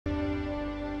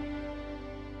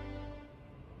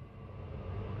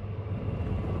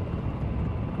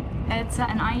It's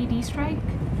an IED strike.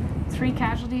 3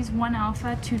 casualties, 1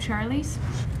 Alpha, 2 Charlies.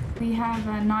 We have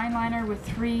a 9-liner with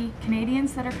 3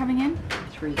 Canadians that are coming in.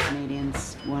 3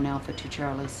 Canadians, 1 Alpha, 2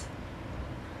 Charlies.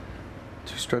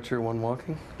 2 stretcher, 1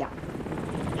 walking? Yeah.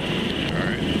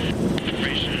 Alright.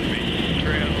 Information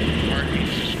trail,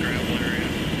 markings, travel area.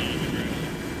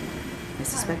 I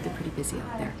suspect they're pretty busy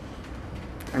out there.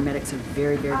 Our medics are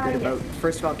very, very good about,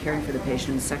 first of all, caring for the patient,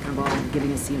 and second of all,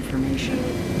 giving us the information.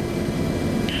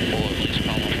 Bullets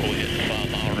coming before we hit the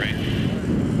 5-mile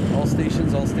range. All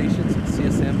stations,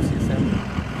 CSM,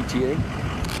 ETA.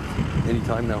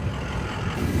 Anytime now. I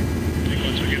think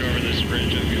once we get over this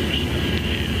ridge, I'll give us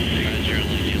the guys are on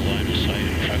the line of sight.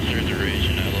 If I clear the ridge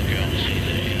and I look out and see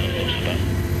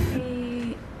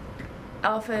the The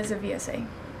Alpha is a VSA.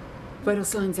 Vital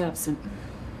signs absent.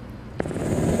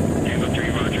 Tango 3,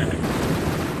 roger.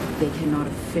 They cannot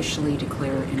officially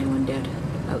declare anyone dead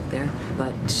out there,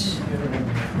 but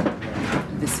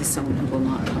this is someone who will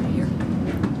not come here.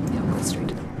 Yeah, we'll go straight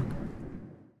to the morgue.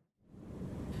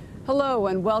 Hello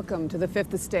and welcome to the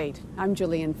Fifth Estate. I'm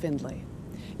Gillian Findlay.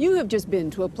 You have just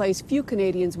been to a place few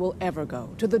Canadians will ever go,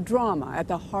 to the drama at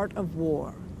the heart of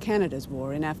war, Canada's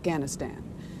war in Afghanistan.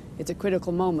 It's a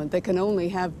critical moment that can only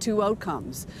have 2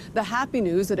 outcomes. The happy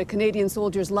news that a Canadian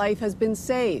soldier's life has been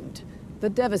saved. The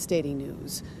devastating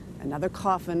news. Another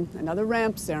coffin, another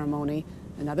ramp ceremony,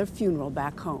 another funeral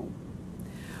back home.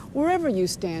 Wherever you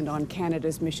stand on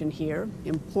Canada's mission here,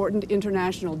 important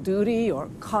international duty or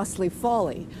costly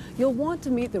folly, you'll want to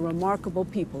meet the remarkable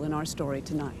people in our story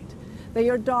tonight. They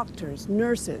are doctors,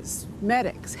 nurses,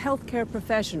 medics, healthcare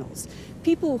professionals,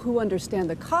 people who understand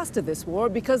the cost of this war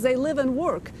because they live and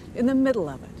work in the middle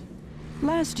of it.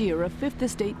 Last year, a Fifth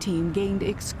Estate team gained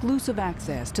exclusive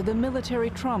access to the Military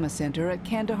Trauma Center at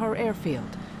Kandahar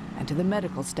Airfield and to the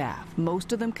medical staff,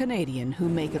 most of them Canadian, who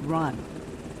make it run.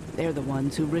 They're the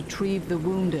ones who retrieve the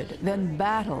wounded, then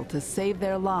battle to save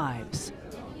their lives.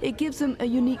 It gives them a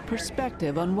unique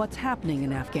perspective on what's happening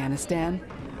in Afghanistan,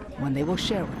 one they will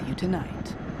share with you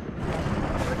tonight.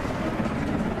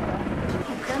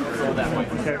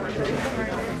 Okay.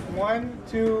 1,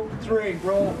 2, 3,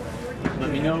 roll.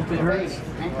 Let me know if it hurts.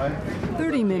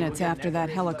 30 minutes after that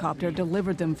helicopter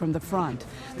delivered them from the front,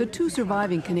 the 2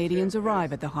 surviving Canadians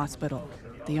arrive at the hospital.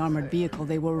 The armored vehicle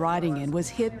they were riding in was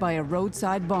hit by a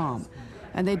roadside bomb,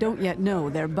 and they don't yet know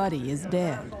their buddy is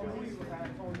dead.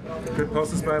 Good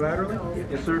pulses bilaterally?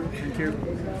 Yes, sir. Thank you.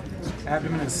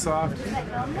 Abdomen is soft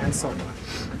and supple.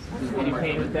 Any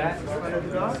pain with that?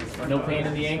 No pain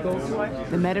in the ankles?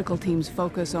 The medical teams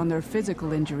focus on their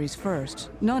physical injuries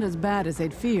first, not as bad as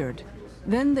they'd feared.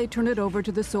 Then they turn it over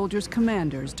to the soldiers'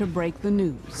 commanders to break the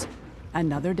news.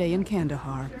 Another day in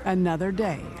Kandahar, another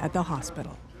day at the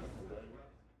hospital.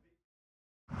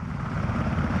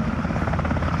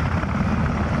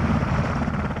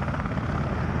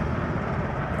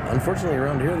 Unfortunately,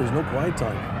 around here, there's no quiet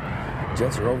time.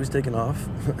 Jets are always taking off.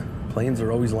 Planes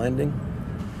are always landing.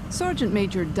 Sergeant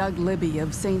Major Doug Libby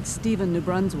of St. Stephen, New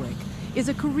Brunswick, is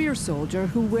a career soldier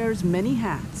who wears many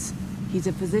hats. He's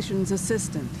a physician's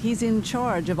assistant. He's in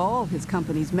charge of all his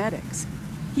company's medics.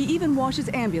 He even washes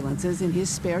ambulances in his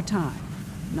spare time.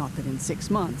 Not that in 6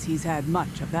 months he's had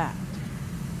much of that.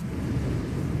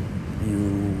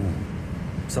 You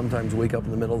sometimes wake up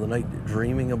in the middle of the night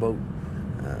dreaming about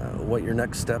what your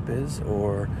next step is,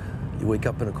 or you wake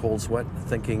up in a cold sweat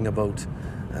thinking about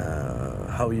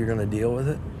how you're going to deal with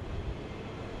it.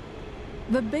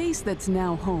 The base that's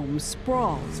now home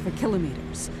sprawls for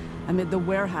kilometers. Amid the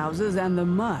warehouses and the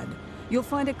mud, you'll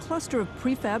find a cluster of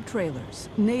prefab trailers,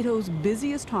 NATO's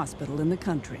busiest hospital in the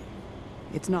country.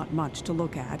 It's not much to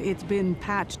look at. It's been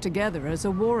patched together as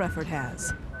a war effort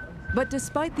has. But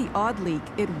despite the odd leak,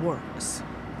 it works.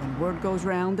 When word goes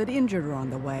round that injured are on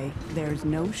the way, there's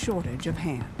no shortage of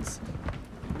hands.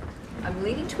 I'm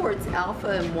leaning towards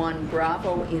Alpha in 1,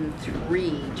 Bravo in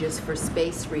 3, just for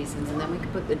space reasons, and then we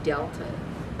could put the Delta.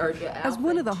 As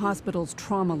one of the hospital's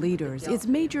trauma leaders, it's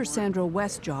Major Sandra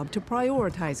West's job to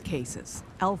prioritize cases.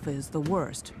 Alpha is the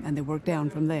worst, and they work down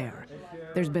from there.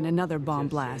 There's been another bomb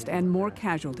blast, and more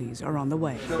casualties are on the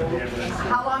way.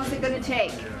 How long is it going to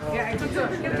take?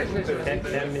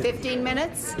 15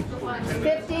 minutes?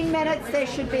 15 minutes, they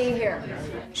should be here.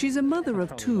 She's a mother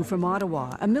of 2 from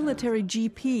Ottawa, a military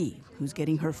GP who's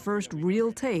getting her first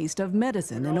real taste of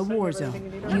medicine in a war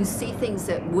zone. You see things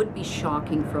that would be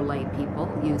shocking for lay people.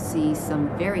 You see some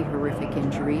very horrific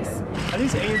injuries. Are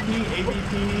these AAP,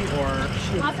 ABP,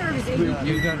 or...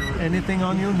 You got anything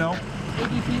on you? No?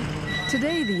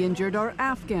 Today, the injured are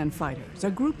Afghan fighters, a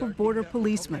group of border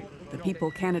policemen, the people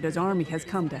Canada's army has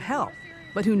come to help,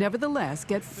 but who nevertheless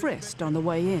get frisked on the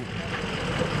way in.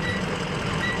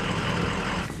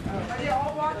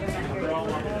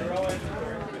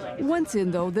 Once in,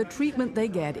 though, the treatment they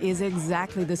get is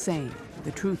exactly the same.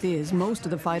 The truth is, most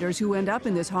of the fighters who end up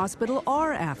in this hospital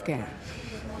are Afghan.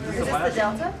 Is this the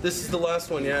Delta? This is the last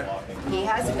one, yeah. He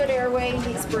has a good airway,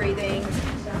 he's breathing.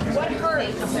 What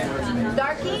hurts?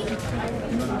 Darky?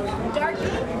 Darky?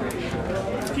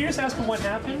 Can you just ask him what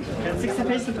happened? 60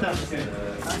 pesos.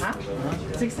 Huh?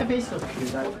 60 pesos.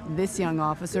 This young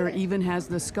officer even has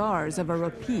the scars of a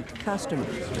repeat customer.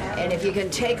 And if you can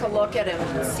take a look at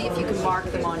him, see if you can mark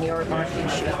them on your marking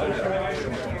sheet.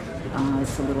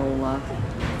 It's a little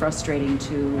frustrating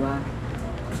to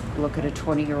look at a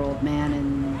 20-year-old man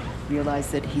and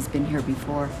realize that he's been here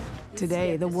before.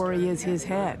 Today, the worry is his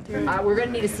head. We're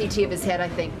going to need a CT of his head, I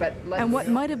think, but And what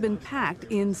might have been packed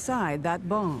inside that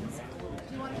bomb.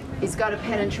 He's got a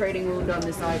penetrating wound on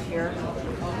the side here.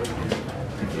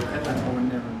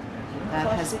 That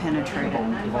has penetrated.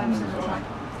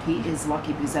 He is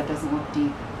lucky because that doesn't look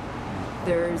deep.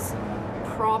 There's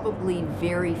probably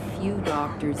very few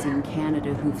doctors in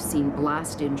Canada who've seen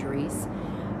blast injuries,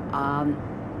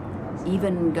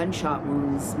 even gunshot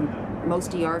wounds.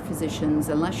 Most ER physicians,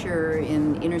 unless you're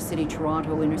in inner city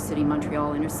Toronto, inner city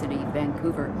Montreal, inner city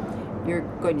Vancouver, you're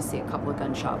going to see a couple of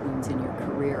gunshot wounds in your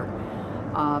career.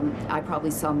 I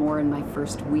probably saw more in my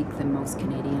first week than most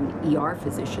Canadian ER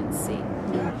physicians see.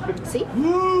 See?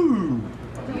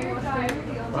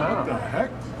 What the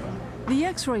heck? The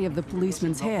x-ray of the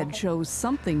policeman's head shows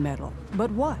something metal,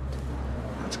 but what?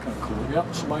 That's kind of cool.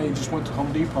 Yep, somebody just went to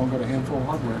Home Depot and got a handful of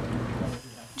hardware.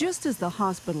 Just as the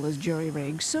hospital is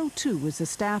jury-rigged, so too is the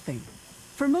staffing.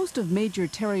 For most of Major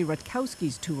Terry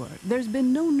Rutkowski's tour, there's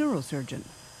been no neurosurgeon.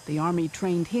 The Army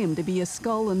trained him to be a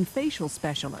skull and facial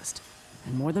specialist.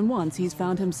 And more than once, he's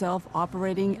found himself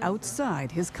operating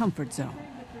outside his comfort zone.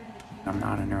 I'm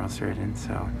not a neurosurgeon,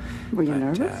 so... Were you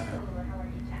nervous?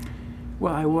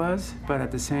 Well, I was, but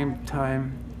at the same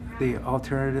time, the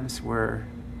alternatives were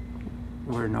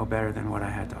no better than what I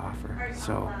had to offer.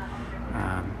 So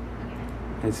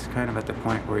it's kind of at the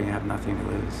point where you have nothing to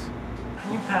lose.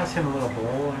 Can you pass him a little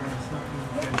bowl or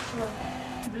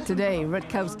something? Today,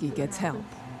 Rutkowski gets help.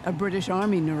 A British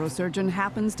Army neurosurgeon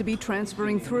happens to be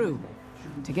transferring through.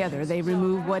 Together, they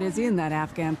remove what is in that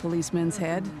Afghan policeman's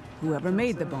head. Whoever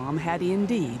made the bomb had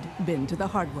indeed been to the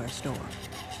hardware store.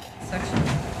 Section.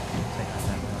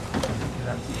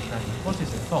 What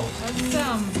is it? False.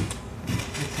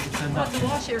 It's a nut. the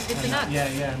washer. It's a nut.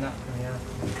 Yeah, nut.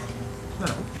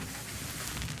 No.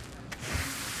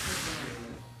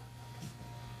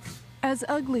 As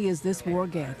ugly as this war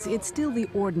gets, it's still the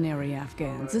ordinary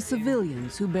Afghans, the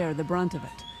civilians, who bear the brunt of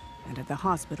it. And at the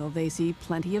hospital, they see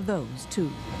plenty of those,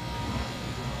 too.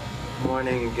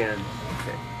 Morning again.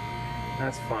 Okay,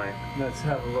 that's fine. Let's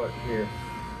have a look here.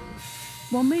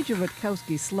 While Major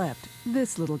Rutkowski slept,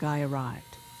 this little guy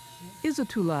arrived.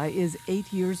 Izzatullah is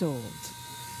 8 years old.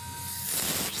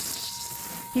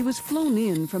 He was flown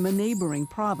in from a neighboring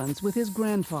province with his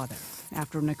grandfather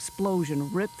after an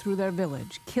explosion ripped through their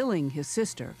village, killing his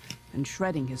sister and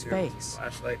shredding his face.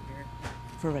 Flashlight here.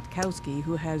 For Rutkowski,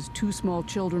 who has 2 small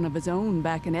children of his own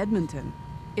back in Edmonton,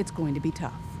 it's going to be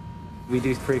tough. We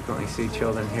do frequently see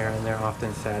children here, and they're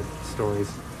often sad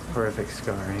stories, horrific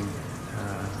scarring,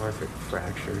 horrific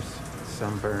fractures,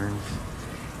 sunburns.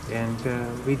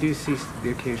 And we do see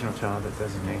the occasional child that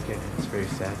doesn't make it, and it's a very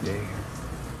sad day here.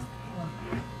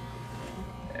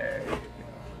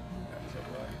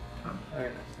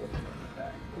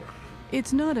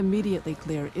 It's not immediately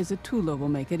clear Izzatullah will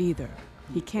make it either.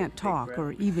 He can't talk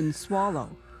or even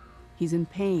swallow. He's in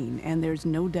pain, and there's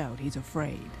no doubt he's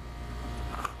afraid.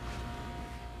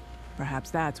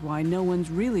 Perhaps that's why no one's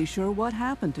really sure what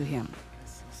happened to him.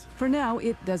 For now,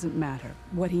 it doesn't matter.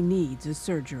 What he needs is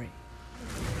surgery.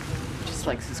 Just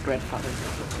like his grandfather.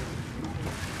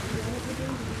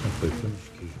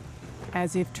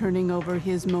 As if turning over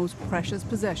his most precious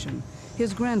possession,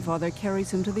 his grandfather carries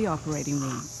him to the operating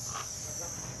room.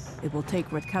 It will take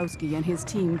Rutkowski and his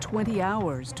team 20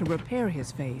 hours to repair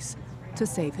his face to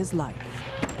save his life.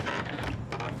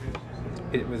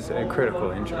 It was a critical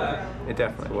injury. It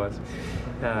definitely was.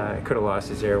 He could have lost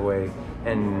his airway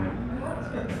and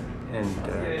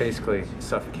basically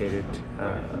suffocated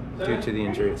due to the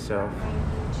injury itself.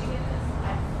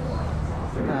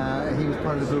 He was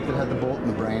part of the group that had the bolt in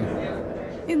the brain.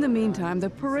 In the meantime, the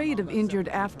parade of injured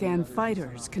Afghan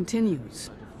fighters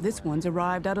continues. This one's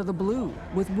arrived out of the blue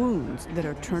with wounds that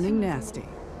are turning nasty.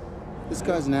 This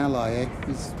guy's an ally, eh?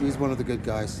 He's one of the good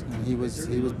guys. And he was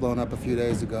blown up a few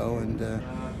days ago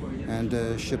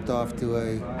and shipped off to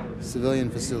civilian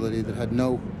facility that had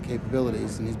no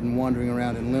capabilities, and he's been wandering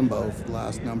around in limbo for the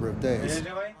last number of days.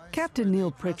 Captain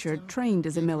Neil Pritchard trained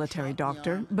as a military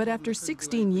doctor, but after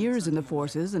 16 years in the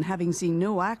forces and having seen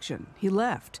no action, he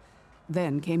left.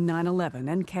 Then came 9/11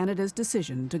 and Canada's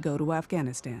decision to go to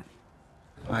Afghanistan.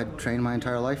 I'd trained my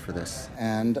entire life for this,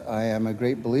 and I am a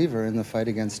great believer in the fight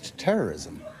against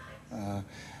terrorism.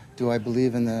 Do I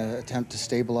believe in the attempt to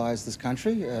stabilize this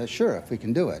country? Sure, if we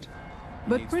can do it.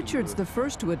 But Pritchard's the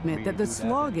first to admit that the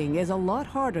slogging is a lot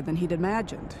harder than he'd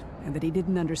imagined, and that he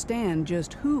didn't understand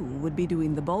just who would be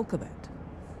doing the bulk of it.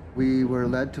 We were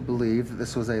led to believe that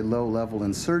this was a low-level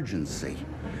insurgency,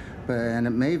 and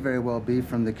it may very well be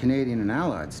from the Canadian and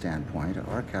Allied standpoint.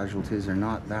 Our casualties are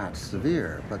not that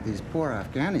severe, but these poor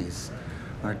Afghanis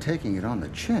are taking it on the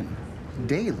chin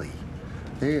daily.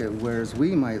 Whereas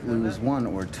we might lose 1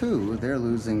 or 2, they're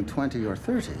losing 20 or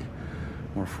 30,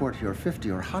 or 40 or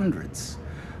 50 or hundreds.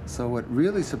 So what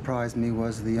really surprised me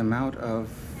was the amount of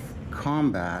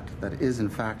combat that is in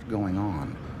fact going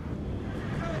on.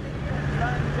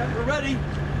 We're ready.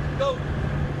 Go.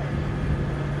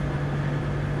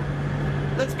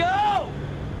 Let's go!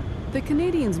 The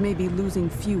Canadians may be losing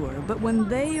fewer, but when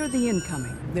they are the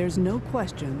incoming, there's no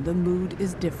question the mood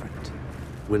is different.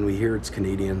 When we hear it's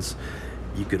Canadians,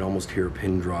 you could almost hear a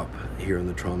pin drop here in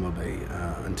the trauma bay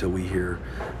until we hear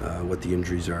what the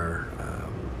injuries are,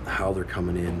 how they're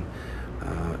coming in,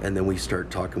 and then we start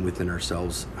talking within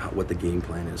ourselves what the game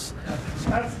plan is.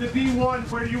 That's the B1.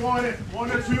 Where do you want it?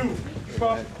 1 or 2?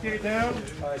 Okay, down.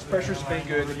 His pressure's been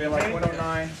good. It's been like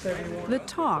 109, 71. The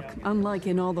talk, unlike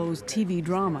in all those TV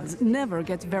dramas, never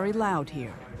gets very loud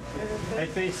here. I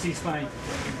face C-spine.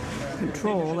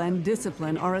 Control and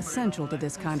discipline are essential to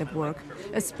this kind of work,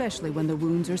 especially when the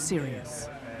wounds are serious.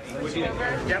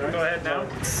 Yep, go ahead now.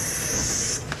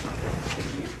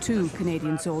 2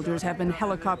 Canadian soldiers have been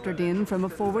helicoptered in from a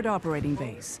forward operating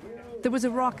base. There was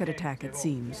a rocket attack, it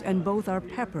seems, and both are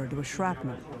peppered with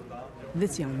shrapnel.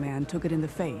 This young man took it in the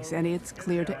face, and it's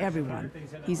clear to everyone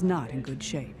he's not in good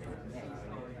shape.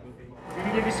 We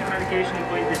can give you some medication and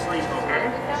put you to sleep,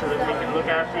 okay? So that we can look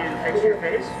after you and fix your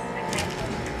face.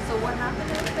 So what happened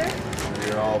out there?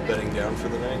 We're all bedding down for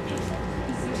the night.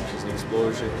 Just an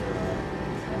explosion.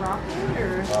 Rocket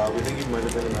or? We think it might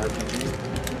have been an RPG.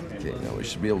 Okay, now we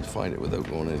should be able to find it without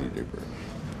going any deeper.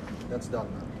 That's done.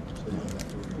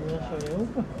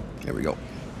 There we go.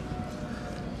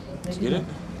 Did you get it?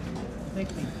 Thank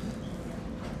you.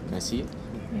 Can I see it?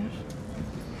 Yeah.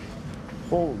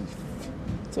 Holy,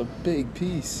 it's a big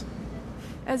piece.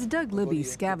 As Doug Libby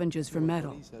scavenges for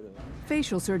metal,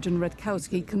 facial surgeon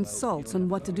Rutkowski consults on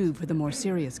what to do for the more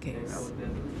serious case.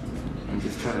 I'm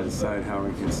just trying to decide how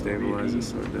we can stabilize it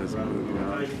so it doesn't move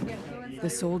around. The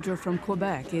soldier from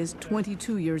Quebec is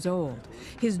 22 years old.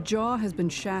 His jaw has been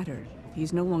shattered.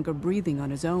 He's no longer breathing on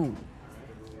his own.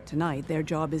 Tonight, their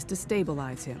job is to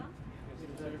stabilize him.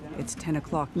 It's 10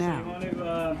 o'clock now.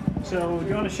 So do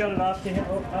you want to shut it off to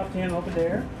him over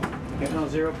there? Okay, no,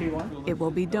 0P1. It will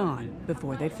be dawn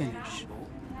before they finish.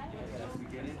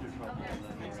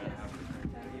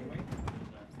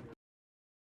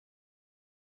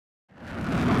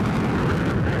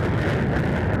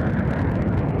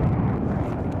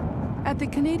 At the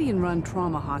Canadian-run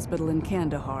trauma hospital in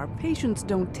Kandahar, patients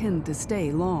don't tend to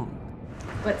stay long.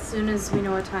 But as soon as we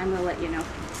know a time, we'll let you know.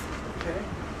 Okay.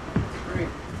 Great.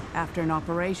 After an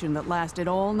operation that lasted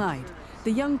all night,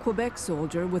 the young Quebec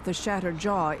soldier with the shattered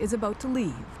jaw is about to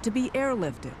leave, to be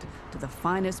airlifted to the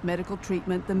finest medical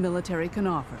treatment the military can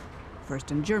offer, first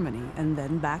in Germany and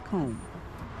then back home.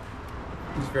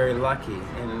 He's very lucky,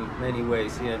 and in many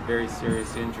ways he had very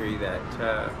serious injury that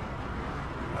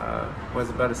was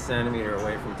about a centimeter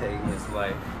away from taking his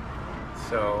life.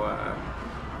 So,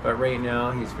 but right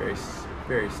now he's very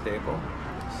stable.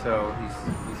 So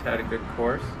he's had a good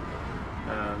course,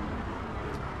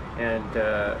 and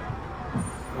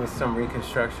with some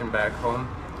reconstruction back home,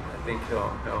 I think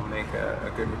he'll make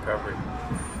a good recovery.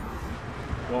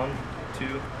 1,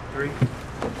 2, 3.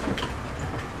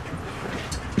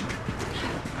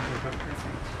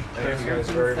 Thank you guys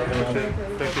very much.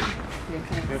 Thank you.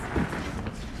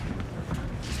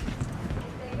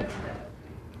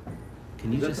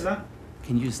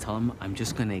 Can you just tell him I'm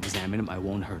just going to examine him, I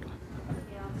won't hurt him?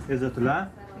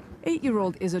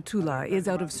 8-year-old Izzatullah is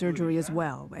out of surgery as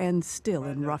well and still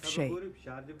in rough shape.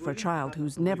 For a child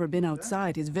who's never been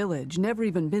outside his village, never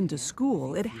even been to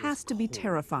school, it has to be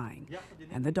terrifying,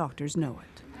 and the doctors know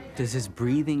it. Does his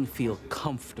breathing feel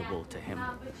comfortable to him?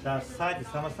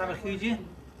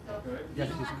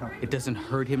 It doesn't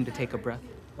hurt him to take a breath?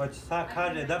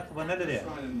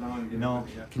 No.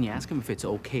 Can you ask him if it's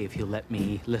okay if he'll let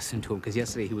me listen to him? Because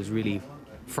yesterday he was really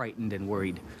frightened and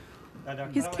worried.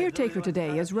 His caretaker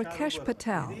today is Rakesh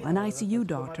Patel, an ICU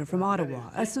doctor from Ottawa,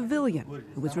 a civilian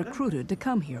who was recruited to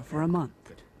come here for a month.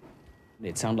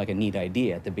 It sounded like a neat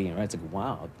idea at the beginning, right? It's like,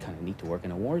 wow, kind of neat to work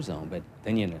in a war zone. But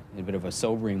then, in a bit of a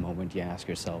sobering moment, you ask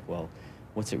yourself, well,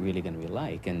 what's it really going to be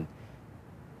like? And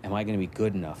am I going to be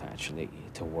good enough, actually,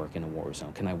 to work in a war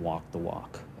zone? Can I walk the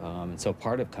walk? And so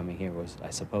part of coming here was,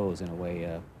 I suppose, in a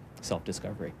way,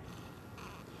 self-discovery.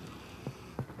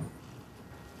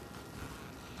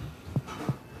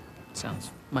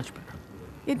 Sounds much better.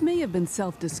 It may have been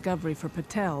self-discovery for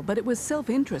Patel, but it was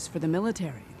self-interest for the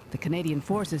military. The Canadian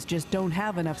Forces just don't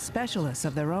have enough specialists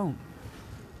of their own.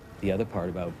 The other part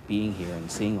about being here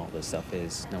and seeing all this stuff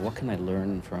is, now what can I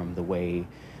learn from the way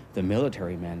the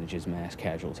military manages mass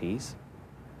casualties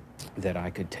that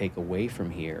I could take away from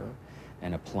here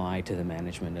and apply to the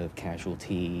management of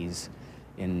casualties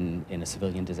in a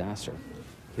civilian disaster?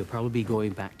 He'll probably be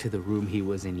going back to the room he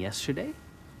was in yesterday.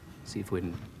 See if we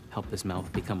can help his mouth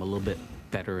become a little bit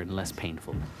better and less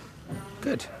painful.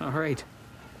 Good, all right.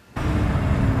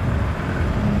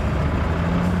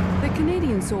 The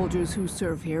Canadian soldiers who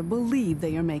serve here believe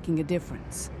they are making a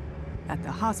difference. At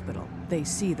the hospital, they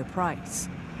see the price.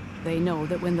 They know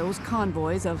that when those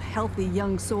convoys of healthy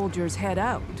young soldiers head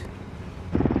out,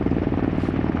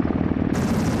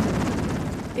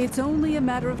 it's only a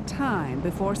matter of time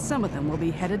before some of them will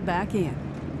be headed back in,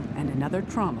 and another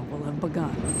trauma will have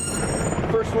begun.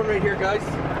 First one right here, guys.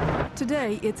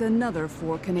 Today, it's another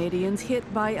 4 Canadians hit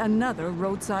by another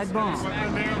roadside bomb.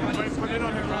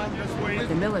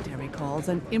 The military calls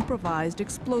an improvised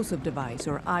explosive device,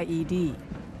 or IED.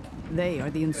 They are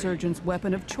the insurgents'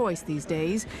 weapon of choice these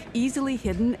days, easily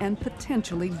hidden and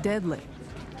potentially deadly.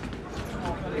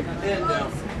 Do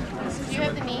you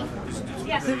have the knee?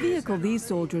 Yes. The vehicle these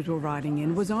soldiers were riding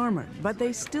in was armored, but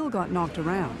they still got knocked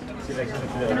around.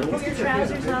 Pull your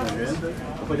trousers off.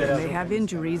 They have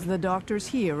injuries the doctors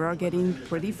here are getting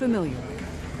pretty familiar with.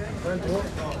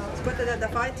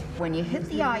 When you hit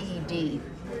the IED,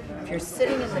 if you're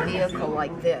sitting in the vehicle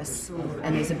like this,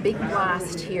 and there's a big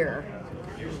blast here,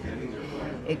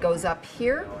 it goes up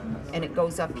here, and it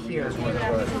goes up here.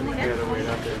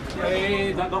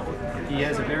 Hey, he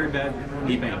has a very bad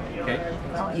knee pain, okay?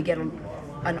 You get an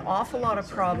awful lot of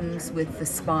problems with the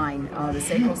spine, the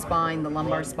sacral spine, the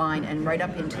lumbar spine, and right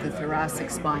up into the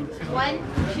thoracic spine. 1,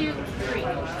 2, 3.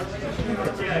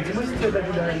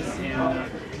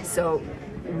 So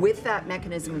with that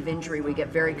mechanism of injury, we get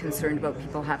very concerned about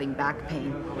people having back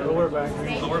pain. Lower back.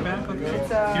 Lower back? Okay. If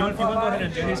you want to go ahead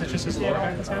and do these, it's just his lower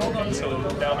back that's handled, so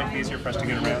that'll make it easier for us to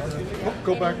get around. Oh,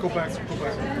 go back, go back, go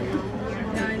back.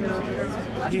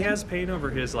 He has pain over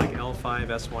his like L5,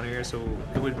 S1 area, so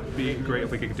it would be great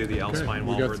if we could do the L spine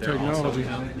while we're there also.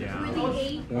 Yeah.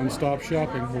 One-stop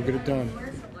shopping, we'll get it done.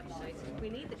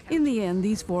 In the end,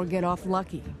 these 4 get off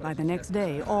lucky. By the next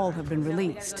day, all have been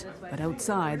released. But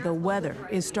outside, the weather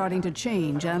is starting to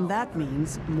change, and that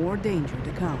means more danger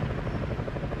to come.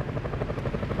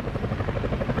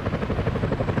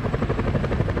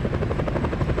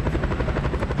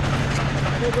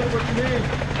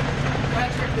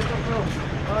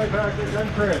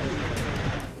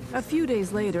 A few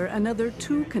days later, another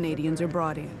 2 Canadians are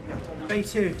brought in.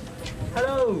 B2.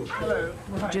 Hello. Hello.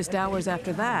 Just hours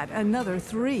after that, another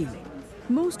 3.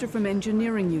 Most are from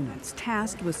engineering units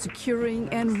tasked with securing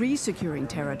and resecuring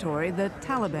territory the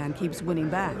Taliban keeps winning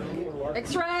back.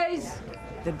 X-rays!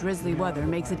 The drizzly weather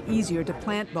makes it easier to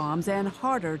plant bombs and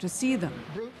harder to see them,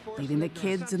 leaving the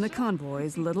kids and the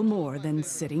convoys little more than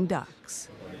sitting ducks.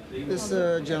 This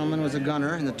gentleman was a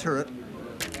gunner in the turret,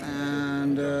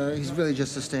 and he's really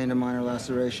just sustained a minor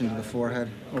laceration to the forehead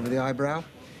over the eyebrow.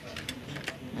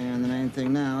 And the main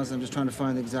thing now is I'm just trying to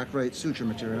find the exact right suture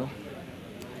material.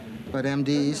 But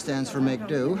MD stands for make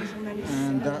do,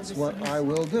 and that's what I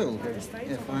will do,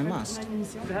 if I must.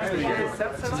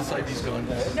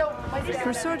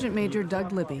 For Sergeant Major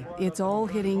Doug Libby, it's all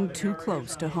hitting too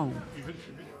close to home.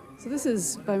 So this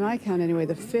is, by my count anyway,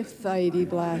 the 5th IED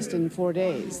blast in 4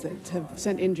 days that have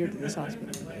sent injured to this hospital.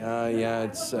 Yeah,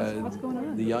 it's What's going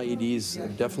on? the IEDs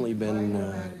have definitely been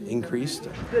increased.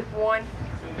 Good. 1,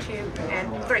 2,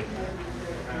 and 3.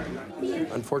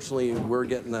 Unfortunately, we're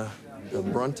getting the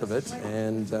brunt of it,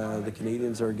 and the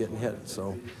Canadians are getting hit.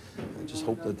 So I just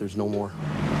hope that there's no more.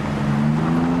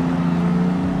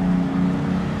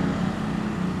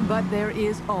 But there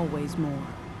is always more.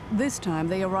 This time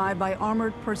they arrive by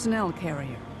armored personnel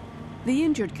carrier. The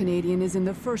injured Canadian is in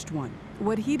the first one.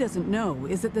 What he doesn't know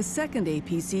is that the second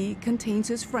APC contains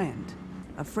his friend,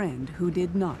 a friend who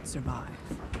did not survive.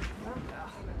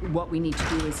 what we need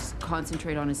to do is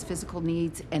concentrate on his physical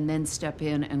needs and then step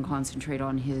in and concentrate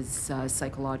on his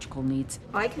psychological needs.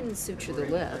 I can suture the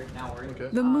lip.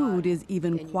 The mood is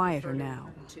even quieter now.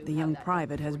 The young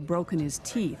private has broken his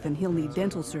teeth and he'll need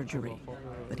dental surgery.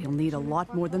 But he'll need a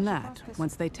lot more than that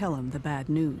once they tell him the bad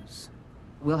news.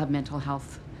 We'll have mental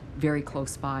health very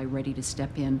close by, ready to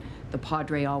step in. The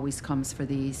Padre always comes for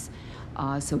these.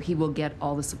 So he will get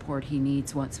all the support he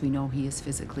needs once we know he is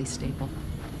physically stable.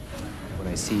 When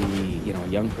I see, a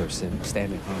young person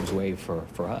stand in harm's way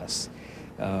for us,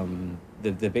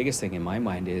 the biggest thing in my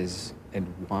mind is, and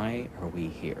why are we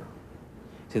here?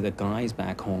 To the guys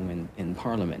back home in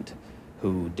Parliament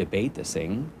who debate this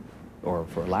thing, or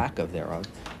for lack of thereof,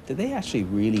 do they actually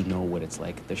really know what it's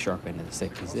like at the sharp end of the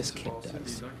stick? Because this kid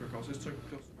does.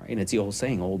 Right? And it's the old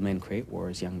saying, old men create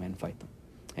wars, young men fight them.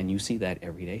 And you see that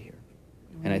every day here.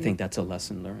 And I think that's a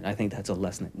lesson learned. I think that's a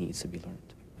lesson that needs to be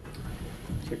learned.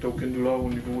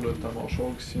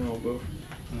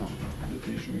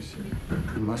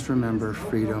 You must remember,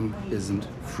 freedom isn't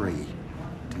free,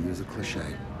 to use a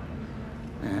cliche.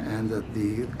 And that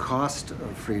the cost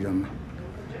of freedom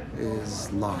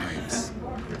is lives.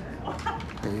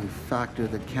 A factor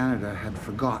that Canada had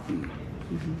forgotten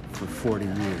for 40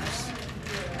 years,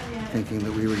 thinking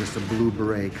that we were just a blue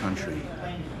beret country.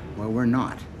 Well, we're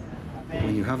not.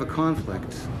 When you have a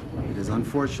conflict, it is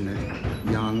unfortunate,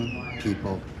 young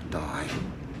people die.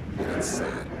 And it's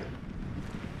sad.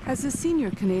 As a senior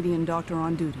Canadian doctor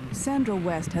on duty, Sandra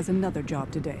West has another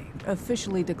job today,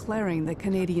 officially declaring the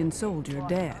Canadian soldier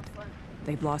dead.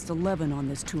 They've lost 11 on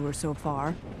this tour so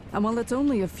far, and while it's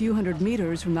only a few hundred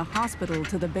meters from the hospital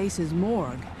to the base's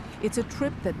morgue, it's a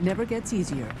trip that never gets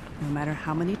easier, no matter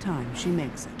how many times she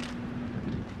makes it.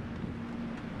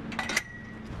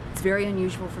 It's very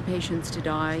unusual for patients to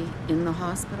die in the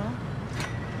hospital.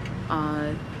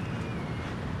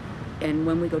 And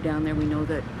when we go down there, we know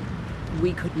that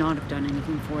we could not have done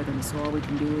anything for them, so all we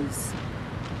can do is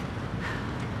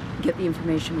get the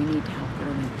information we need to help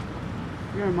them.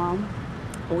 You're a mom?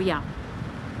 Oh, yeah.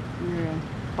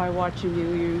 By watching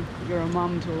you, you're a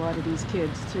mom to a lot of these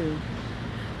kids, too.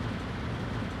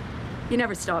 You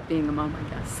never stop being a mom, I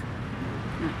guess.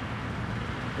 No.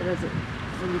 But as it,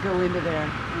 when you go into there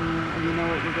and you know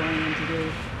what you're going in to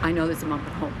do. I know there's a mom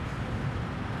at home.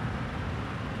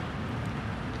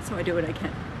 So I do what I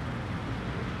can.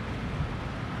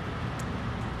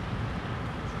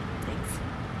 Thanks.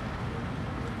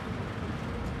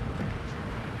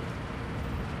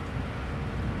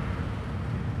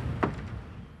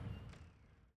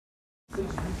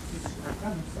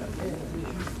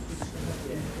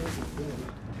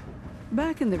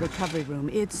 Back in the recovery room,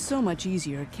 it's so much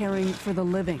easier caring for the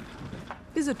living.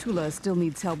 Isatullah still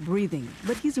needs help breathing,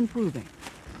 but he's improving.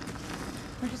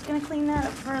 We're just gonna clean that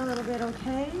up for a little bit,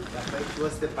 okay?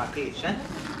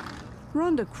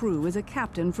 Rhonda Crew is a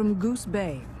captain from Goose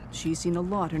Bay. She's seen a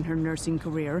lot in her nursing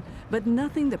career, but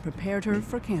nothing that prepared her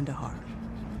for Kandahar.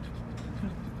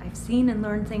 I've seen and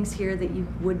learned things here that you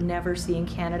would never see in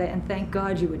Canada, and thank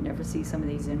God you would never see some of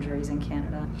these injuries in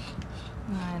Canada.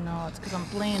 I know, it's because I'm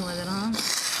playing with it, huh?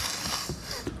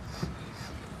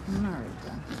 All right,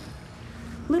 then.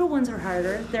 Little ones are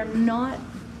harder. They're not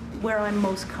where I'm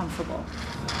most comfortable.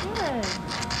 Good.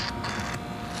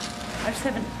 I just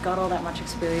haven't got all that much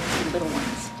experience with little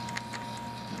ones.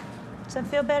 Does that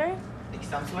feel better?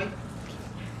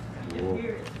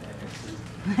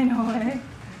 I know, eh?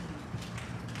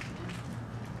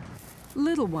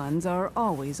 Little ones are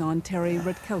always on Terry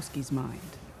Rutkowski's mind.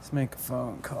 Let's make a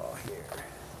phone call here.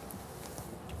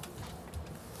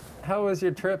 How was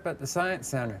your trip at the Science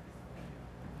Center?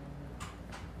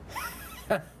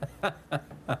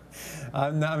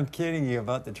 I'm kidding you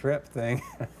about the trip thing.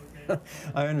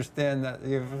 I understand that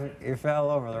you fell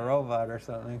over the robot or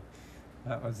something.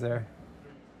 That was there.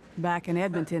 Back in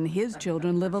Edmonton, his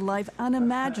children live a life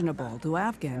unimaginable to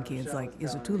Afghan kids like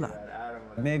Isatullah.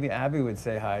 Maybe Abby would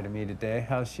say hi to me today.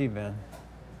 How's she been?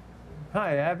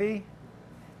 Hi, Abby.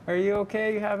 Are you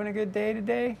okay? You having a good day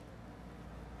today?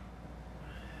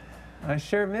 I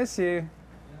sure miss you.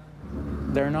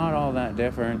 They're not all that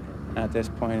different at this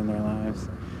point in their lives.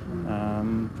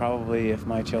 Probably if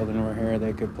my children were here,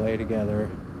 they could play together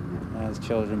as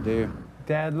children do.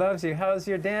 Dad loves you. How's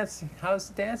the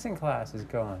dancing classes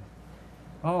going?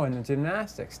 Oh, and the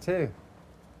gymnastics too.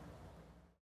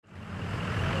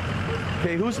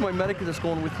 Okay, who's my medic that's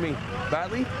going with me?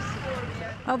 Batley?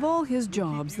 Of all his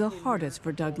jobs, the hardest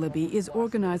for Doug Libby is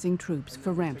organizing troops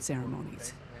for ramp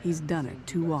ceremonies. He's done it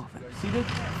too often. Seated?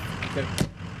 Okay.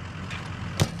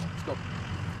 Let's go.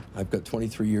 I've got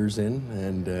 23 years in,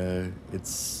 and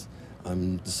it's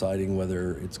I'm deciding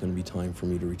whether it's going to be time for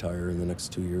me to retire in the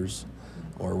next 2 years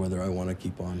or whether I want to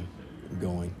keep on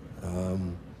going.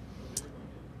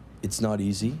 It's not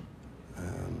easy.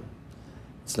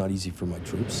 It's not easy for my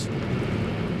troops.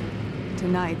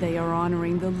 Tonight they are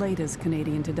honoring the latest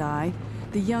Canadian to die,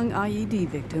 the young IED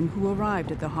victim who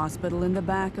arrived at the hospital in the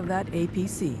back of that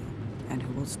APC and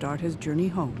who will start his journey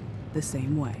home the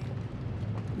same way.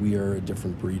 We are a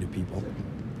different breed of people.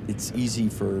 It's easy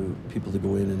for people to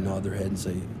go in and nod their head and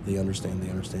say they understand,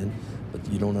 but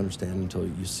you don't understand until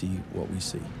you see what we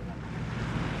see.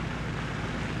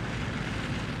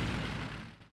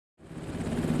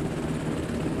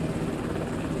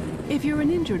 If you're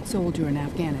an injured soldier in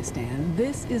Afghanistan,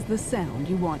 this is the sound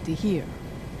you want to hear.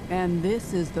 And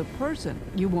this is the person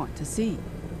you want to see.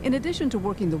 In addition to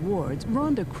working the wards,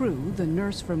 Rhonda Crew, the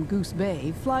nurse from Goose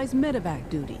Bay, flies medevac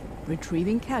duty,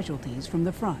 retrieving casualties from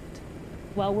the front.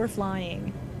 While we're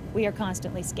flying, we are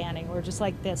constantly scanning. We're just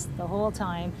like this the whole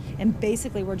time. And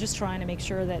basically, we're just trying to make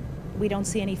sure that we don't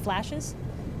see any flashes,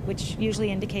 which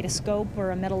usually indicate a scope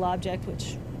or a metal object,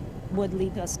 which would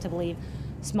lead us to believe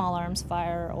small arms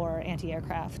fire or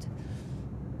anti-aircraft.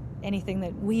 Anything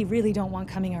that we really don't want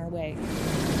coming our way.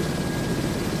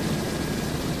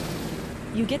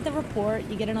 You get the report,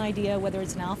 you get an idea whether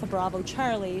it's an Alpha Bravo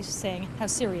Charlie saying how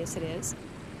serious it is.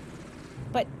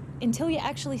 But until you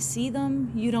actually see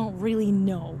them, you don't really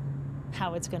know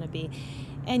how it's going to be.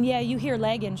 And yeah, you hear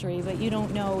leg injury, but you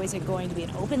don't know, is it going to be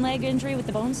an open leg injury with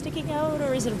the bone sticking out,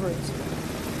 or is it a bruise?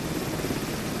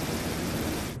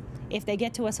 If they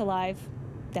get to us alive,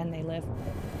 then they live.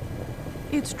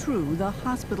 It's true, the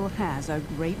hospital has a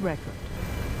great record.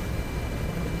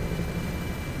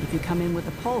 If you come in with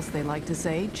a pulse, they like to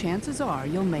say, chances are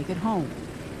you'll make it home.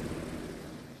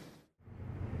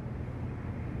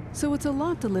 So it's a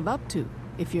lot to live up to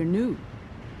if you're new.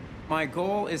 My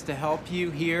goal is to help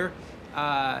you here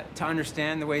to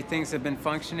understand the way things have been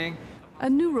functioning. A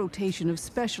new rotation of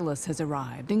specialists has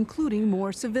arrived, including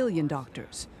more civilian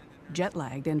doctors.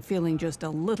 Jet-lagged and feeling just a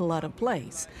little out of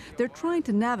place, they're trying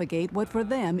to navigate what for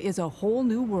them is a whole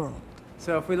new world.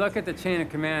 So if we look at the chain of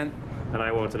command... And I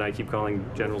won't, and I keep calling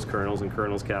generals colonels and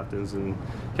colonels captains and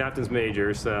captains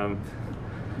majors, and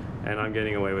I'm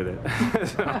getting away with it.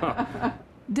 So.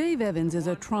 Dave Evans is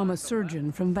a trauma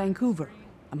surgeon from Vancouver.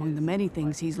 Among the many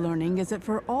things he's learning is that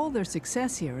for all their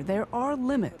success here, there are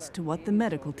limits to what the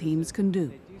medical teams can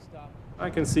do. I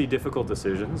can see difficult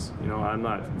decisions. You know, I'm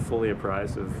not fully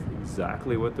apprised of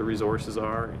exactly what the resources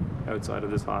are outside of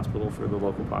this hospital for the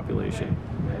local population.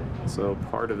 So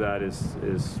part of that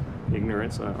is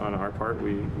ignorance on our part.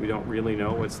 We don't really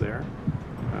know what's there.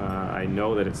 I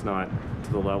know that it's not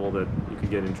to the level that you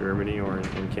could get in Germany or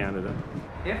in Canada.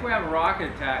 If we have a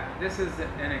rocket attack, this is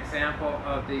an example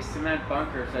of the cement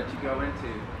bunkers that you go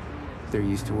into. They're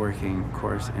used to working, of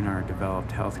course, in our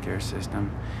developed healthcare system,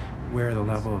 where the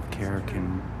level of care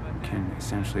can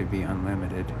essentially be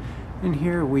unlimited. And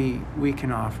here we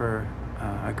can offer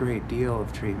a great deal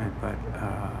of treatment, but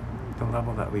the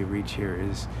level that we reach here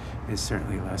is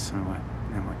certainly less than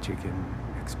what you can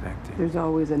expect. There's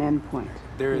always an end point.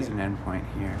 There is an end point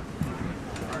here.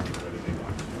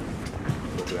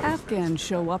 Afghans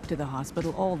show up to the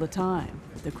hospital all the time.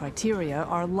 The criteria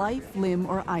are life, limb,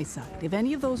 or eyesight. If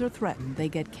any of those are threatened, they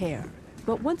get care.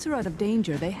 But once they're out of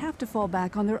danger, they have to fall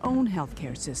back on their own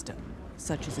healthcare system,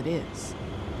 such as it is.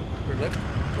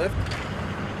 Lift.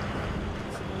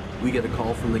 We get a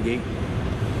call from the gate.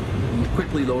 We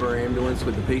quickly load our ambulance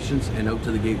with the patients, and out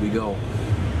to the gate we go.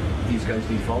 These guys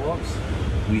need follow-ups.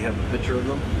 We have a picture of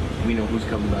them. We know who's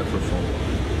coming back for follow-up.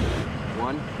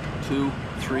 1, 2,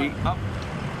 3, up.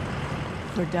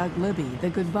 For Doug Libby, the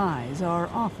goodbyes are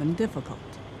often difficult.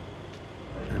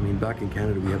 I mean, back in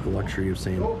Canada, we have the luxury of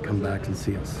saying, come back and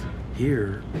see us.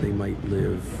 Here, they might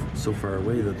live so far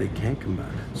away that they can't come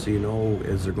back. So you know,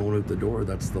 as they're going out the door,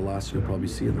 that's the last you'll probably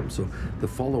see of them. So the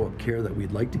follow-up care that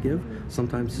we'd like to give,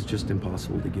 sometimes it's just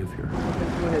impossible to give here.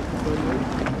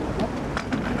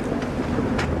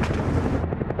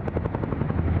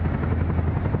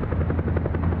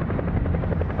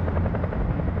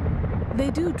 They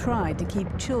do try to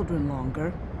keep children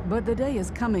longer, but the day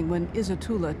is coming when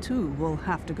Isatullah too will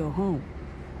have to go home.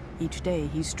 Each day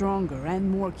he's stronger and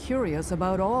more curious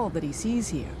about all that he sees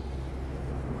here.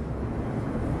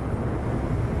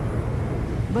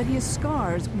 But his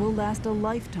scars will last a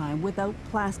lifetime without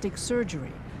plastic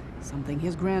surgery, something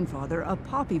his grandfather, a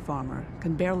poppy farmer,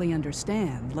 can barely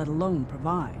understand, let alone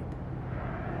provide.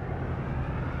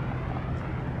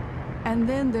 And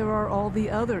then there are all the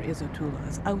other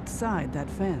Isatullahs outside that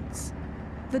fence.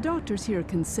 The doctors here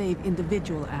can save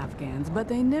individual Afghans, but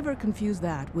they never confuse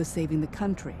that with saving the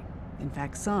country. In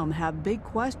fact, some have big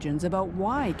questions about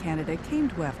why Canada came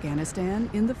to Afghanistan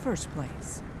in the first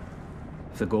place.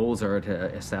 If the goals are to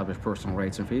establish personal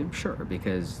rights and freedom, sure,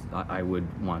 because I would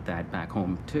want that back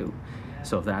home too.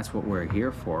 So if that's what we're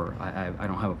here for, I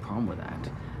don't have a problem with that.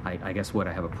 I guess what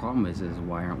I have a problem is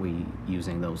why aren't we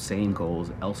using those same goals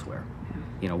elsewhere?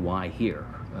 You know, why here?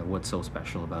 What's so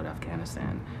special about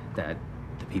Afghanistan that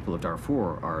the people of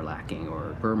Darfur are lacking,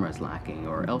 or Burma is lacking,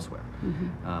 or elsewhere?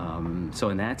 So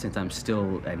in that sense, I'm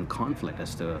still in conflict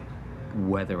as to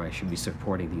whether I should be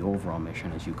supporting the overall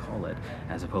mission, as you call it,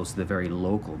 as opposed to the very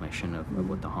local mission of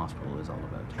what the hospital is all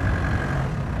about.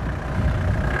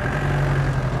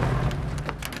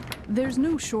 There's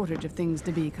no shortage of things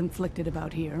to be conflicted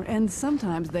about here, and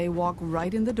sometimes they walk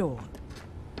right in the door.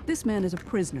 This man is a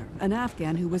prisoner, an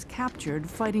Afghan who was captured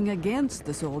fighting against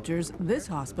the soldiers this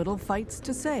hospital fights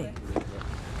to save.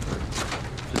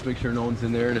 Just make sure no one's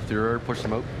in there, and if there are, push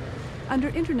them out. Under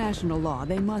international law,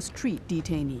 they must treat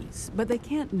detainees, but they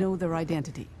can't know their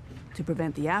identity. To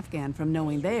prevent the Afghan from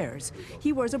knowing theirs,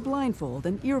 he wears a blindfold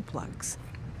and earplugs.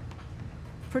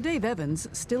 For Dave Evans,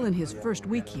 still in his first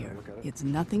week here, it's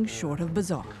nothing short of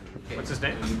bizarre. What's his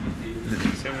name?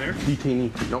 Same there?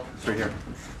 Detainee. No, it's right here.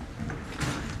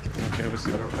 Okay, I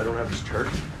don't have his chart.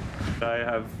 I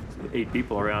have 8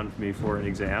 people around me for an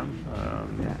exam,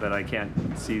 but I can't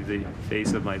see the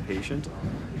face of my patient.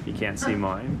 He can't see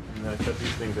mine. And I cut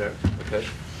these things out. Okay.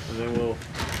 And then we'll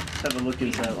have a look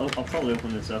inside. I'll probably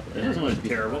open this up. It doesn't look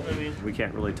terrible. I mean, we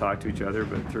can't really talk to each other,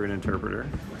 but through an interpreter.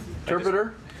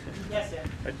 Interpreter? Yes, sir.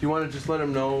 Do you want to just let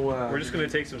him know? We're just going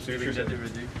to take some pictures.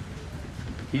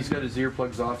 He's got his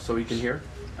earplugs off so he can hear.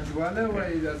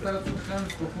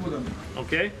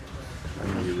 Okay. I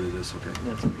know you do this, okay.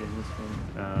 That's okay, that's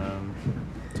fine.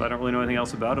 So I don't really know anything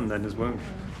else about him than his wound.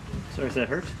 Sorry, does that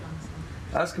hurt?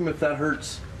 Ask him if that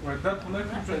hurts. In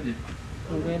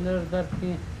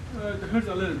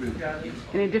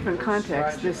a different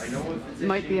context, this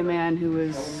might be a man who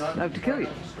is out to kill you.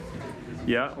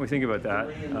 Yeah, we think about that,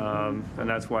 and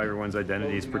that's why everyone's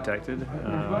identity is protected.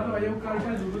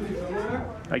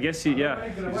 I guess, you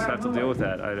just have to deal with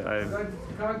that.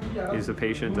 He's a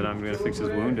patient, and I'm going to fix his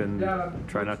wound and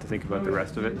try not to think about the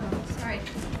rest of it. Sorry.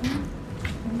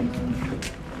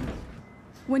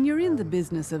 When you're in the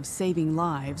business of saving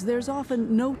lives, there's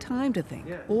often no time to think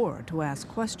or to ask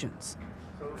questions.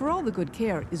 For all the good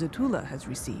care Izzetullah has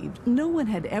received, no one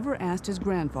had ever asked his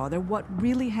grandfather what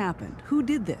really happened, who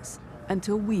did this,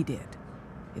 until we did.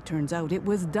 It turns out it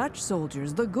was Dutch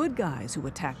soldiers, the good guys, who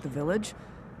attacked the village.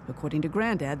 According to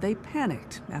Granddad, they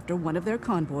panicked after one of their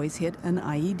convoys hit an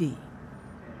IED.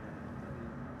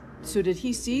 So did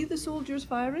he see the soldiers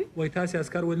firing? Were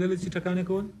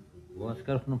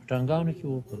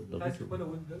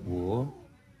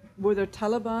there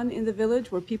Taliban in the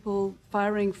village? Were people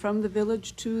firing from the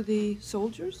village to the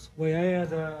soldiers?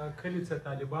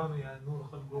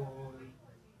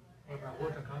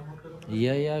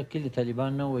 کلی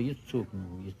طالبان نه و هیڅ څوک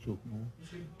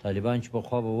طالبان چې په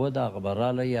خوا به ودغه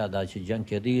براله یا دا چې جنگ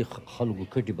کېدی خلکو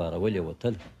کټي بارولې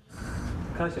وتل.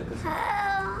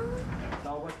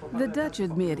 The Dutch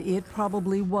admit it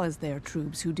probably was their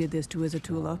troops who did this to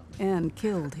Izzetullah and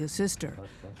killed his sister.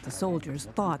 The soldiers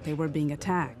thought they were being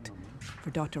attacked.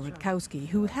 For Dr. Rutkowski,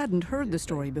 who hadn't heard the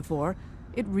story before,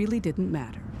 it really didn't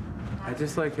matter. I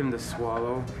just like him to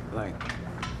swallow,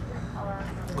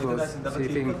 see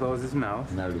if he can close his mouth.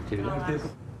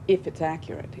 If it's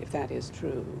accurate, if that is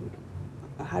true,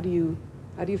 how do you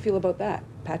feel about that?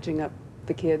 Patching up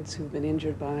the kids who've been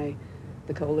injured by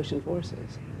the coalition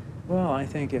forces? Well, I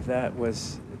think if that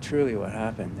was truly what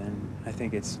happened, then I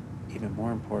think it's even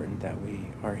more important that we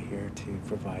are here to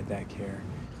provide that care.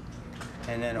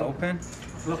 And then open.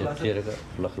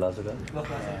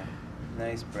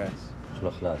 Nice breaths.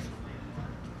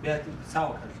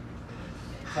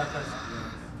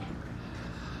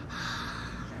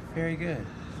 Very good.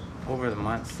 Over the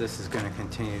months, this is going to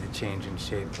continue to change in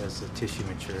shape as the tissue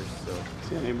matures. So. Is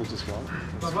he unable to swallow?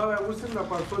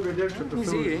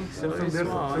 He's eating, so he's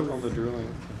swallowing.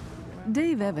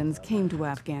 Dave Evans came to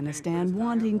Afghanistan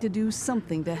wanting to do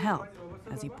something to help.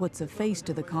 As he puts a face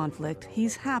to the conflict,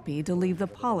 he's happy to leave the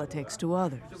politics to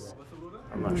others.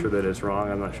 I'm not sure that it's wrong.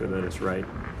 I'm not sure that it's right.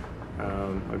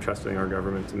 I'm trusting our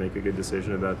government to make a good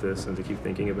decision about this and to keep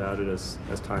thinking about it as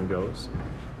time goes.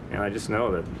 And I just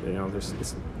know that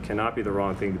this cannot be the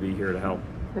wrong thing to be here to help.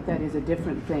 But that is a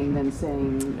different thing than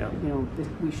saying,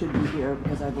 we should be here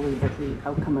because I believe that the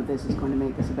outcome of this is going to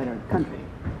make us a better country.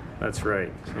 That's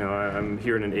right. I'm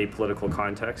here in an apolitical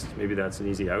context. Maybe that's an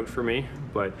easy out for me,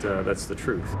 but that's the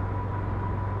truth.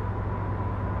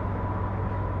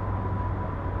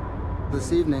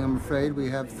 This evening, I'm afraid, we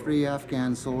have 3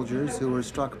 Afghan soldiers who were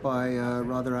struck by a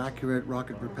rather accurate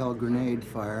rocket-propelled grenade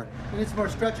fire. We need some more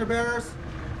stretcher bearers.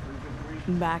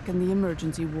 Back in the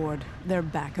emergency ward, they're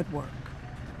back at work.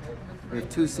 We have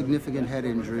 2 significant head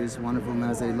injuries, one of whom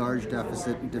has a large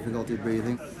deficit and difficulty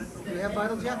breathing. Do we have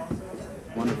vitals yet?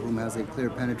 One of whom has a clear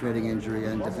penetrating injury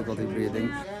and difficulty breathing.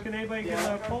 Can anybody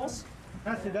get a pulse?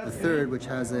 The third, which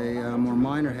has a more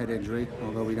minor head injury,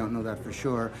 although we don't know that for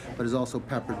sure, but is also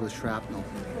peppered with shrapnel.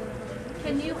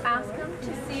 Can you ask him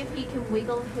to see if he can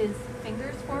wiggle his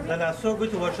fingers for me?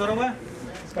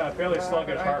 He's got a fairly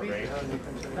sluggish heart rate.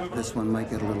 This one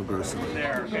might get a little gruesome.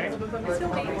 There, okay?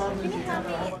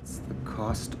 It's the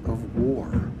cost of war,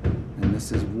 and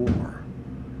this is war.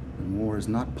 And war is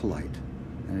not polite,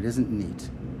 and it isn't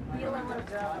neat.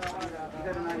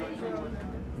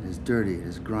 It is dirty, it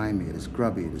is grimy, it is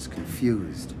grubby, it is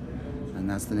confused, and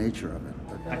that's the nature of it.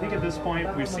 I think at this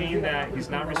point we've seen that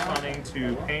he's not responding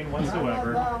to pain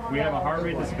whatsoever. We have a heart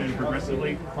rate that's been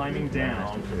progressively climbing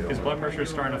down. His blood pressure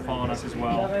is starting to fall on us as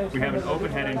well. We have an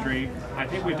open head injury. I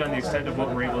think we've done the extent of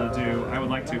what we're able to do. I would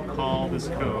like to call this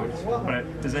code,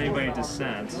 but does anybody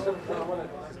dissent?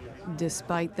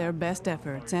 Despite their best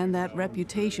efforts and that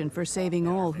reputation for saving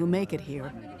all who make it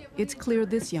here, it's clear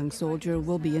this young soldier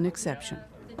will be an exception.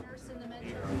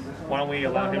 Why don't we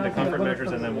allow him to comfort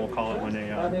measures and then we'll call it when they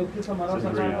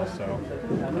real. So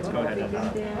let's go ahead and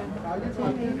are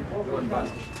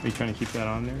you trying to keep that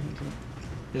on there?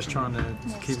 Just trying to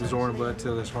keep his organ blood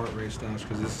till his heart rate stops,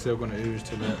 because it's still going to ooze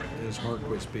till his heart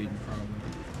quits beating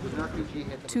probably.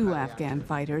 2 Afghan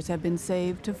fighters have been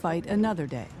saved to fight another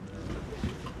day.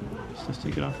 Let's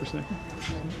take it off for a second.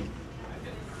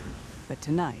 But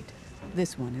tonight,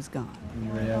 this one is gone.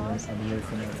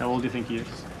 How old do you think he is?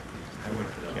 I would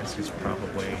guess he's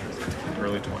probably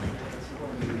early 20.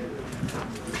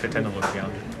 They tend to look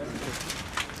young.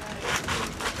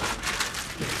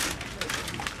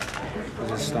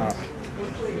 Just stop.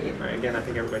 All right, again, I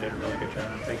think everybody did a really good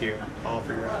job. Thank you all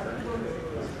for your effort.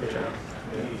 Good job.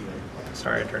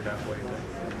 Sorry it turned out the way it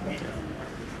did.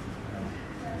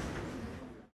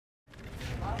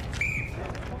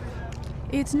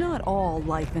 It's not all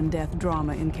life and death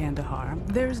drama in Kandahar.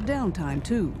 There's downtime,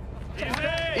 too.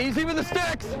 Easy with the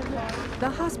sticks! The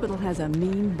hospital has a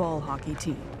mean ball hockey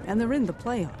team, and they're in the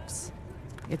playoffs.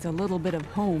 It's a little bit of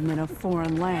home in a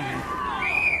foreign land.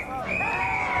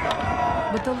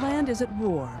 But the land is at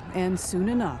war, and soon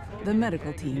enough, the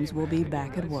medical teams will be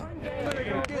back at work.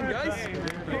 Guys.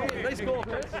 Nice goal,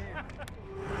 Chris.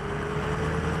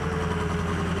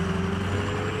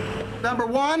 Number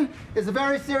 1 is a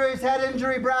very serious head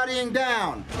injury, Bradying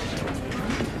down.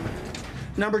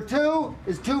 Number 2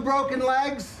 is 2 broken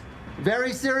legs,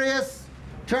 very serious.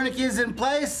 Tourniquet is in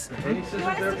place.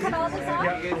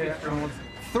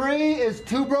 3 is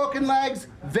 2 broken legs,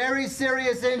 very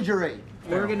serious injury.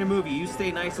 We're gonna move you. You stay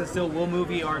nice and still. We'll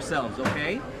move you ourselves,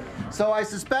 okay? So I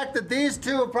suspect that these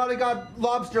 2 have probably got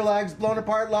lobster legs, blown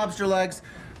apart lobster legs.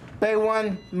 Bay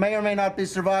 1 may or may not be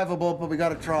survivable, but we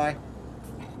gotta try.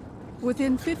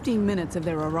 Within 15 minutes of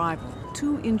their arrival,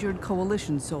 2 injured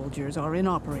coalition soldiers are in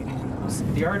operating rooms.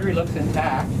 The artery looks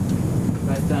intact,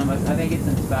 but I think it's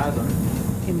in spasm.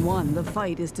 In one, the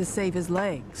fight is to save his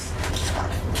legs.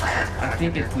 I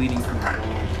think it's bleeding from the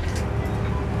bone.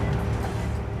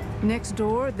 Next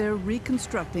door, they're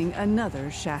reconstructing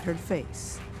another shattered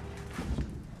face.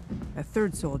 A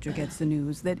 3rd soldier gets the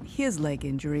news that his leg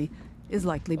injury is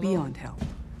likely beyond help.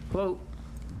 Quote,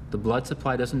 the blood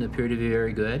supply doesn't appear to be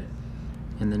very good,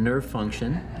 and the nerve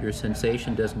function, your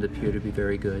sensation doesn't appear to be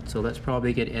very good, so let's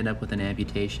probably end up with an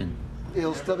amputation.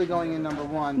 It'll still be going in number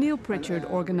 1. Neil Pritchard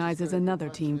organizes another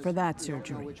team for that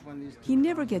surgery. He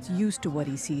never gets used to what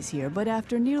he sees here, but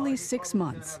after nearly 6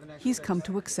 months, he's come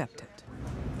to accept it.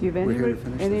 Do you have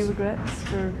any regrets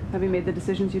for having made the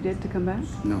decisions you did to come back?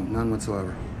 No, none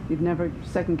whatsoever. You've never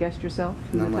second-guessed yourself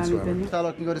in None the time whatsoever. you've been here?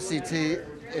 Fellow can go to CT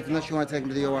unless you want to take him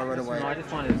to the OR right away. No, I just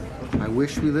wanted I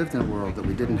wish we lived in a world that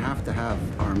we didn't have to have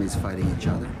armies fighting each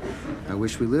other. I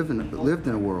wish we lived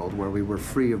in a world where we were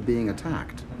free of being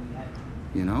attacked.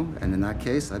 You know, and in that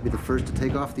case, I'd be the first to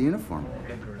take off the uniform.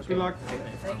 Good luck.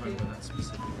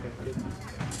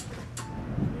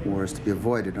 War is to be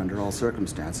avoided under all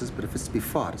circumstances, but if it's to be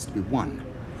fought, it's to be won.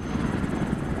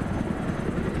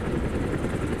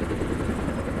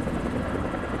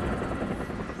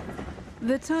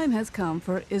 The time has come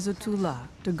for Izzatullah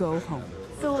to go home.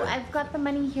 So I've got the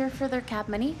money here for their cab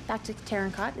money back to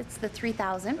Tarancot. It's the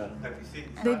 3,000.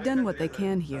 They've done what they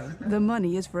can here. The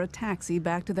money is for a taxi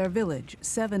back to their village,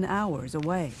 7 hours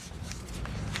away.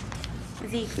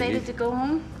 Is he excited to go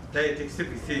home?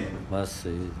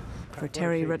 For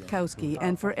Terry Rutkowski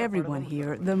and for everyone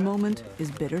here, the moment is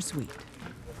bittersweet.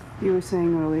 You were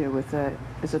saying earlier with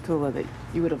Isatullah that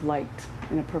you would have liked,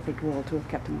 in a perfect world, to have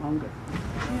kept him longer.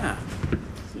 Yeah.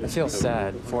 I feel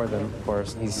sad for them, of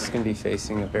course. He's going to be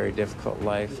facing a very difficult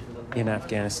life in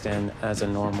Afghanistan as a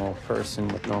normal person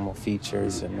with normal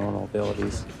features and normal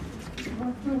abilities.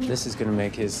 This is going to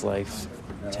make his life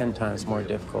 10 times more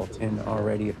difficult in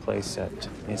already a place that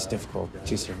is difficult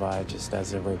to survive just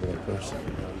as a regular person.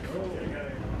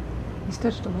 He's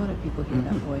touched a lot of people here,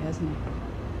 that boy, hasn't he?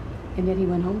 And yet he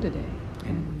went home today.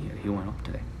 And yeah, he went home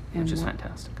today, which is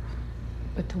fantastic.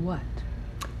 But to what?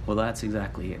 Well, that's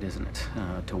exactly it, isn't it?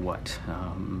 To what?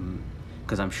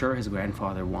 Because I'm sure his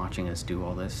grandfather watching us do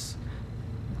all this,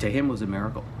 to him was a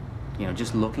miracle. You know,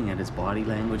 just looking at his body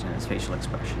language and his facial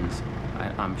expressions,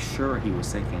 I'm sure he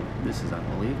was thinking, this is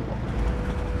unbelievable.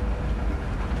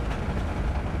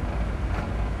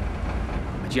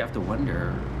 But you have to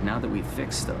wonder, now that we've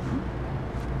fixed them,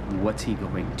 what's he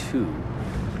going to?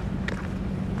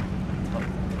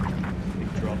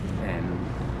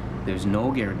 And there's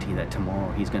no guarantee that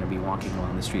tomorrow he's going to be walking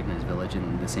along the street in his village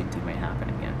and the same thing may happen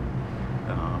again.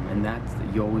 And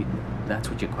that's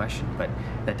what you question. But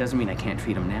that doesn't mean I can't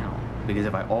treat him now. Because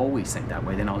if I always think that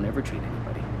way, then I'll never treat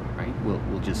anybody, right?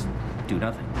 We'll just do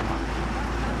nothing.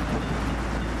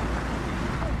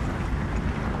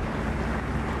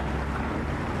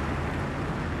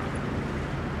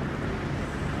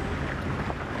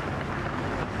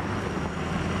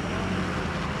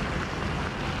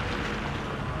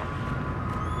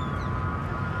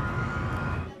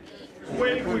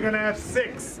 We're gonna have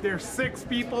 6. There's 6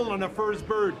 people on the first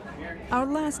bird. Our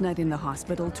last night in the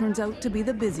hospital turns out to be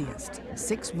the busiest.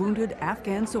 6 wounded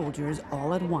Afghan soldiers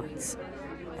all at once.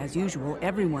 As usual,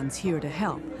 everyone's here to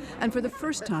help. And for the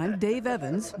first time, Dave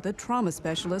Evans, the trauma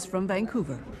specialist from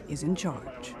Vancouver, is in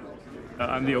charge.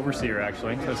 I'm the overseer,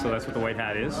 actually, so that's what the white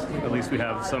hat is. At least we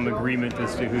have some agreement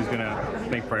as to who's gonna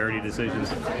make priority decisions.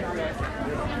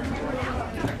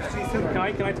 Can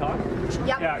I talk?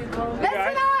 Yep. Yeah.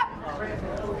 Listen up!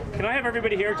 Can I have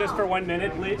everybody here just for 1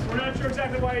 minute, please? We're not sure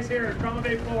exactly why he's here. Trauma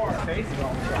Bay 4.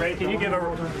 Ray, can you give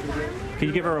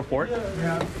a report?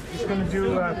 Yeah, he's gonna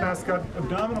do Pat's got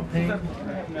abdominal pain.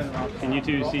 Can you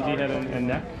do CT head and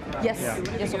neck? Yes, yeah.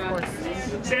 Yes, of course.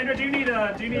 Sandra, do you need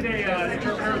an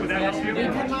interpreter with that issue? We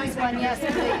can use one, yes,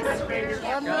 please.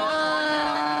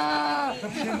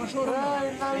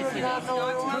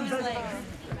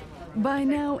 By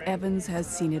now, Evans has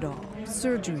seen it all.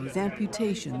 Surgeries,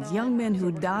 amputations, young men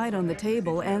who died on the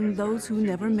table, and those who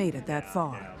never made it that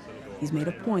far. He's made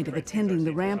a point of attending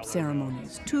the ramp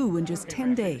ceremonies, 2 in just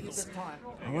 10 days.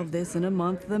 All of this in a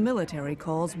month the military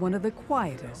calls one of the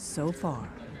quietest so far.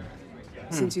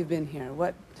 Since you've been here,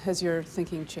 what has your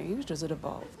thinking changed? Has it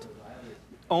evolved?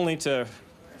 Only to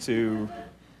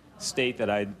state that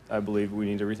I believe we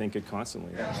need to rethink it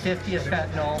constantly. 50 of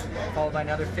fentanyl, followed by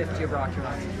another 50 of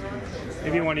rocuron.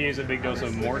 Maybe you want to use a big dose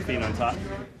of morphine on top.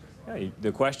 Yeah,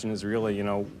 the question is really, you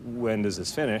know, when does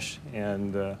this finish,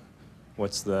 and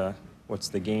what's the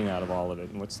gain out of all of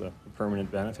it, and what's the permanent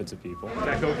benefit to people? Is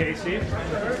that okay, Steve?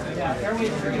 Yeah, airway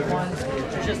 31.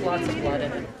 There's just lots of blood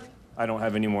in it. I don't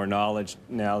have any more knowledge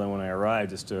now than when I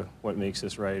arrived as to what makes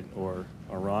this right or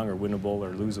wrong or winnable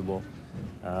or losable.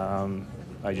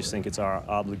 I just think it's our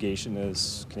obligation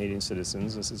as Canadian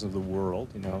citizens, this is of the world,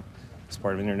 you know, as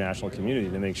part of an international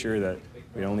community, to make sure that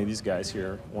we don't leave these guys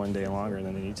here 1 day longer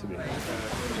than they need to be.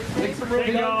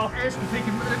 Hey, y'all.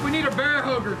 We need a bear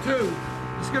hugger, too.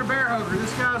 Let's get a bear hugger.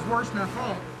 This guy's worse than I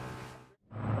thought.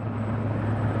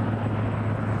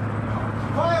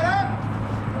 Quiet up!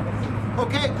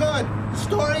 Okay, good. The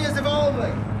story is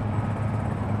evolving.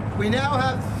 We now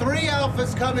have 3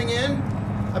 alphas coming in,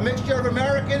 a mixture of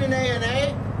American and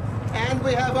ANA, and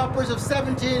we have upwards of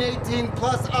 17, 18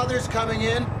 plus others coming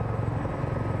in.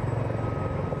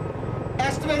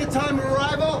 Estimated time of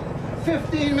arrival,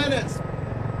 15 minutes.